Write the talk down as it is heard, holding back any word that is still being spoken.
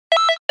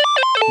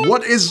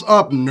What is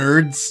up,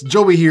 nerds?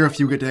 Joey here of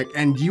YugaTech,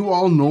 and you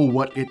all know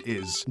what it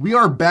is. We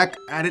are back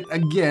at it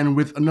again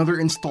with another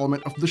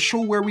installment of the show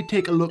where we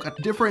take a look at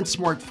different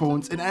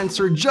smartphones and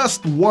answer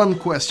just one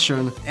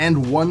question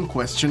and one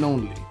question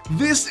only.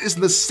 This is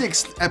the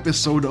 6th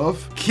episode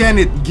of Can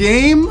It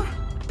Game?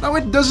 Now,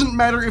 it doesn't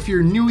matter if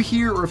you're new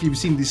here or if you've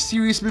seen this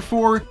series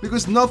before,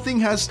 because nothing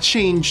has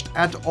changed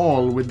at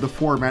all with the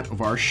format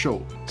of our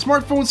show.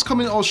 Smartphones come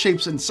in all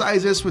shapes and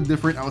sizes with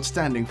different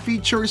outstanding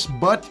features,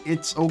 but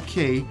it's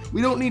okay.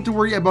 We don't need to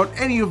worry about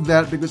any of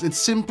that because it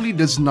simply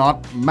does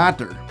not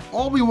matter.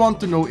 All we want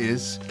to know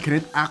is, can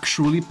it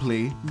actually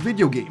play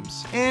video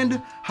games?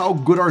 And how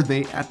good are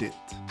they at it?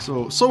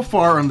 So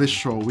far on this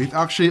show, we've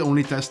actually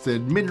only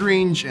tested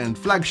mid-range and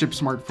flagship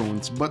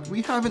smartphones, but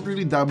we haven't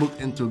really dabbled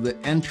into the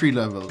entry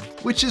level,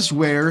 which is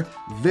where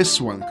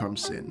this one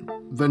comes in.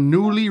 The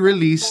newly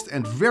released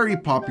and very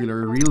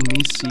popular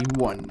Realme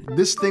C1.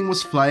 This thing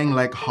was flying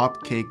like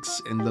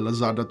hotcakes in the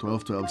Lazada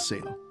 12/12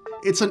 sale.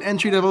 It's an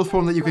entry-level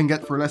phone that you can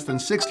get for less than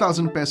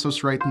 6,000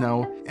 pesos right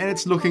now, and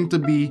it's looking to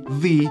be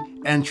the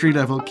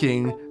entry-level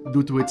king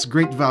due to its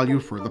great value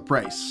for the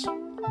price.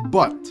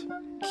 But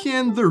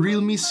can the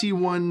Realme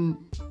C1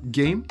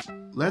 game?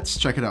 Let's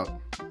check it out.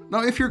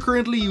 Now, if you're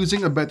currently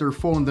using a better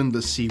phone than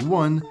the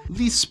C1,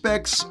 these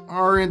specs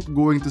aren't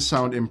going to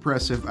sound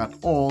impressive at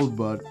all,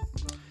 but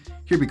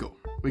here we go.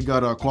 We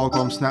got a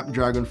Qualcomm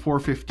Snapdragon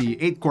 450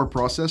 8-core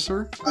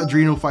processor,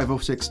 Adreno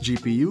 506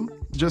 GPU,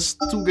 just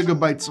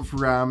 2GB of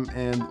RAM,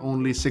 and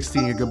only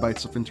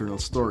 16GB of internal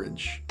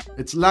storage.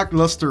 It's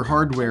lackluster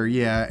hardware,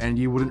 yeah, and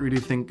you wouldn't really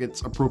think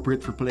it's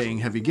appropriate for playing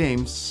heavy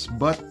games,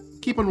 but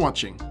keep on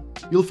watching.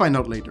 You'll find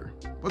out later.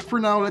 But for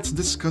now, let's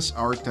discuss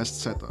our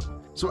test setup.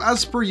 So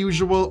as per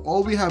usual,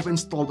 all we have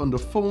installed on the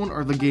phone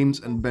are the games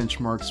and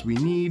benchmarks we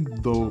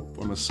need, though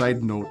on a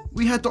side note,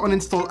 we had to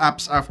uninstall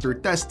apps after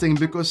testing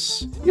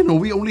because,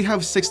 we only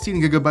have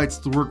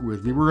 16GB to work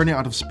with. We were running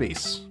out of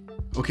space.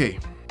 Okay,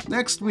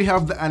 next we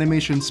have the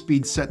animation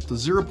speed set to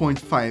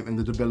 0.5 in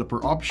the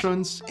developer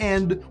options,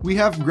 and we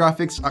have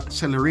graphics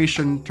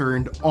acceleration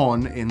turned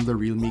on in the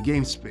Realme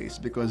game space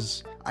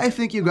because I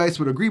think you guys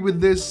would agree with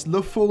this,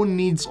 the phone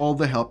needs all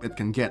the help it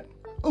can get.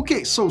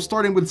 Okay, so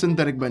starting with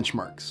synthetic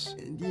benchmarks.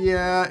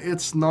 Yeah,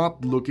 it's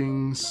not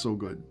looking so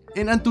good.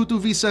 In Antutu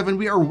V7,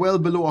 we are well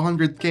below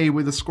 100k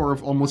with a score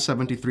of almost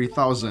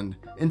 73,000.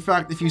 In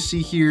fact, if you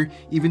see here,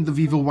 even the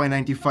Vivo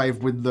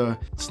Y95 with the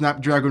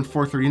Snapdragon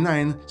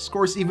 439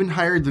 scores even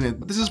higher than it.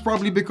 But this is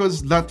probably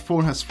because that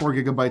phone has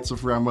 4GB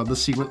of RAM while the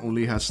C1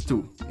 only has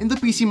 2. In the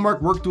PC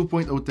Mark Work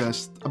 2.0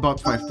 test, about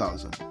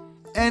 5,000.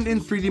 And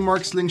in 3D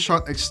Mark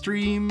Slingshot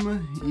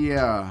Extreme,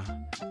 yeah,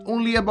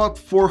 only about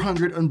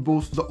 400 on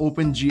both the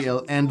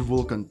OpenGL and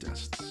Vulkan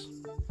tests.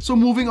 So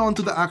moving on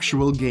to the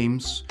actual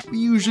games, we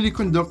usually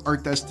conduct our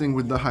testing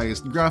with the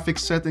highest graphics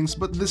settings,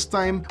 but this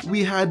time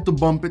we had to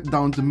bump it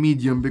down to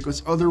medium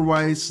because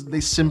otherwise they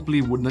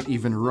simply would not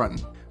even run.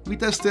 We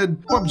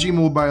tested PUBG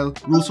Mobile,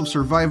 Rules of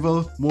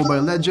Survival,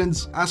 Mobile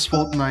Legends,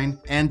 Asphalt 9,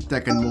 and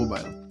Tekken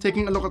Mobile.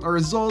 Taking a look at our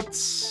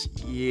results,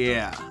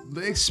 yeah.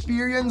 The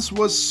experience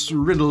was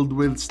riddled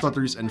with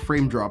stutters and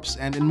frame drops,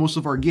 and in most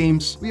of our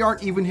games, we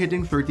aren't even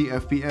hitting 30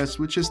 FPS,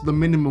 which is the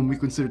minimum we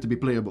consider to be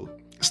playable.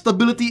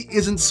 Stability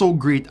isn't so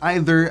great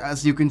either,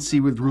 as you can see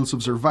with Rules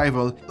of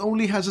Survival, it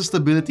only has a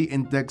stability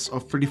index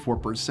of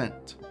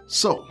 34%.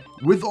 So,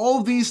 with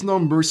all these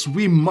numbers,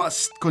 we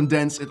must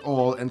condense it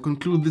all and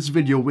conclude this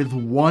video with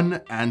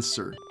one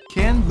answer.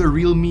 Can the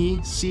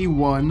Realme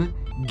C1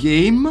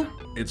 game?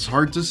 It's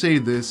hard to say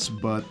this,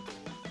 but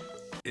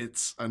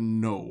it's a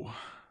no.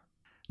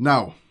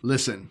 Now,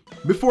 listen.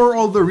 Before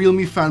all the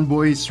Realme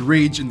fanboys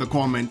rage in the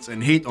comments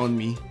and hate on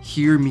me,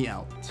 hear me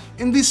out.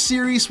 In this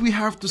series, we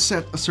have to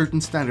set a certain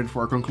standard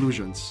for our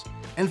conclusions.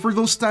 And for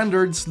those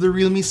standards, the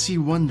Realme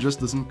C1 just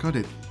doesn't cut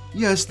it.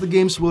 Yes, the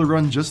games will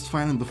run just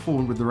fine on the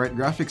phone with the right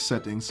graphics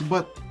settings,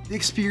 but the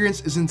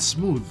experience isn't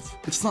smooth.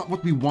 It's not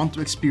what we want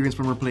to experience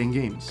when we're playing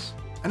games.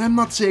 And I'm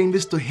not saying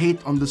this to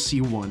hate on the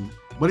C1,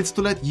 but it's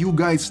to let you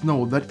guys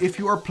know that if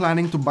you are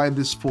planning to buy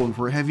this phone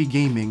for heavy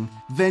gaming,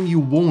 then you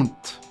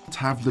won't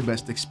have the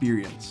best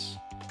experience.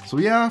 So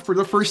yeah, for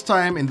the first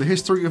time in the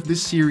history of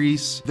this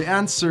series, the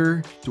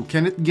answer to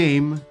Can It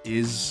Game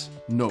is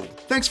no.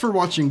 Thanks for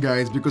watching,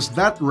 guys, because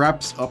that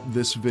wraps up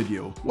this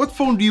video. What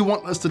phone do you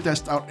want us to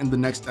test out in the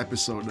next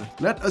episode?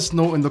 Let us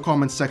know in the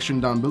comments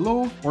section down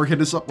below, or hit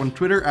us up on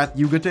Twitter at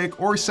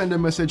YugaTech, or send a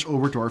message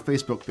over to our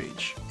Facebook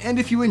page. And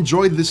if you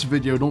enjoyed this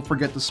video, don't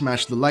forget to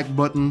smash the like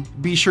button,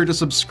 be sure to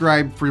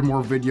subscribe for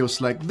more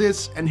videos like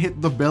this, and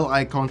hit the bell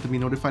icon to be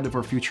notified of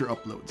our future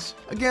uploads.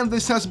 Again,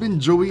 this has been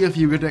Joey of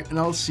YugaTech, and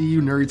I'll see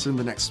you nerds in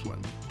the next one.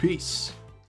 Peace!